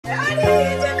What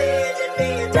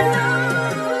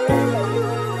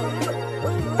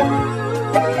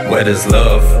is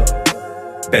love?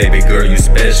 Baby girl, you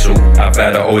special. I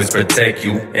vow to always protect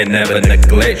you and never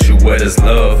neglect you. What is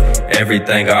love?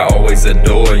 Everything, I always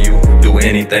adore you. Do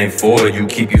anything for you,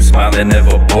 keep you smiling,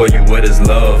 never bore you. What is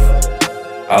love?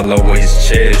 I'll always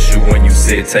cherish you. When you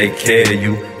sit, take care of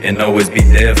you and always be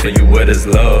there for you. What is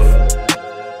love?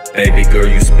 Baby girl,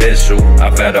 you special. I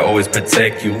vow to always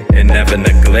protect you and never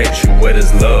neglect you. What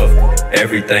is love?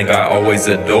 Everything, I always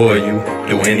adore you.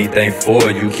 Do anything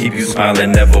for you, keep you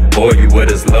smiling, never bore you. What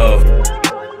is love?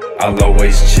 I'll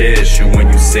always cherish you.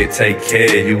 When you sick, take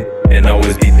care of you and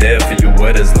always be there for you.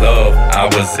 What is love? I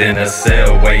was in a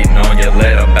cell waiting on your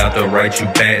letter, about to write you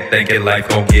back, thinking life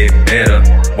gon' get better.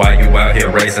 While you out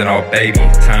here raising our baby,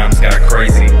 times got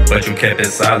crazy, but you kept it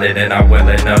solid and I well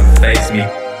enough face me.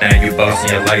 Now you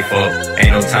bossing your life up,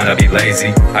 ain't no time to be lazy.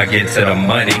 I get to the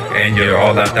money and you're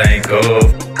all I think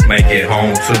of. Make it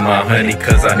home to my honey,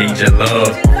 cause I need your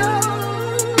love.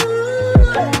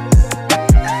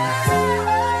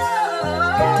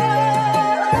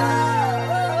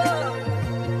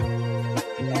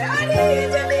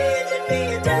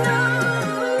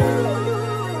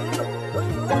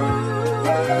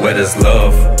 What is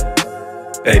love?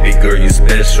 Baby girl, you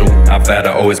special. I vow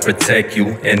to always protect you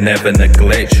and never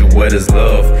neglect you. What is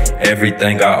love?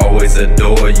 Everything, I always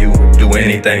adore you. Do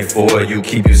anything for you,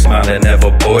 keep you smiling,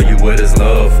 never bore you. What is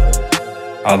love?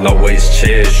 I'll always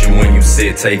cherish you. When you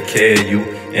sit, take care of you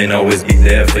and always be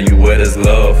there for you. What is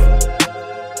love?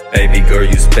 Baby girl,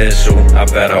 you special. I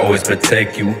vow to always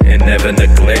protect you and never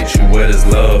neglect you. What is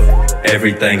love?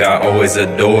 Everything, I always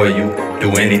adore you.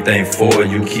 Do anything for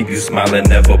you, keep you smiling,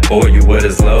 never bore you. What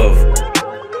is love?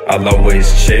 I'll always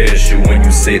cherish you. When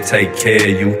you sit, take care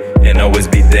of you and always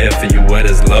be there for you. What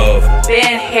is love?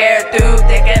 Been here through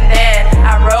thick and thin.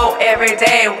 I wrote every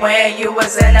day when you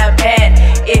was in a pen.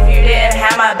 If you didn't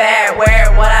have my back,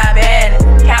 where would I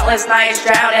been? Countless nights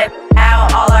drowning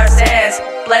out all our sins.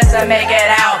 Blessed to make it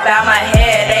out, bow my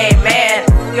head, amen.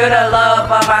 You're the love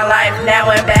of my life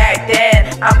now and back then.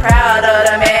 I'm proud of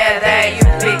the man that you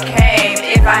became.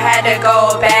 If I had to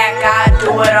go back, I'd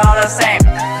do it all the same.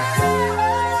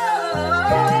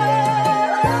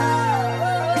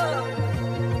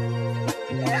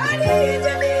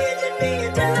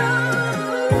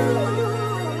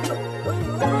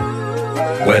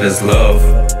 What is love?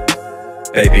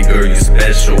 Baby girl, you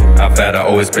special. I vow to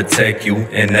always protect you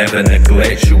and never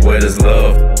neglect you. What is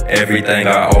love? Everything,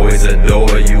 I always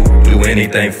adore you. Do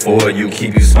anything for you,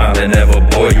 keep you smiling, never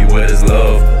bore you. What is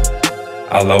love?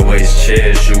 I'll always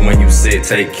cherish you. When you sit,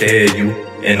 take care of you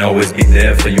and always be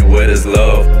there for you. What is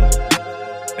love?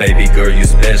 Baby girl, you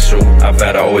special. I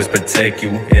vow to always protect you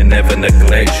and never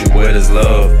neglect you. What is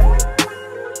love?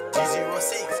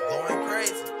 G06, going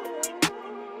crazy.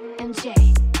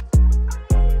 MJ.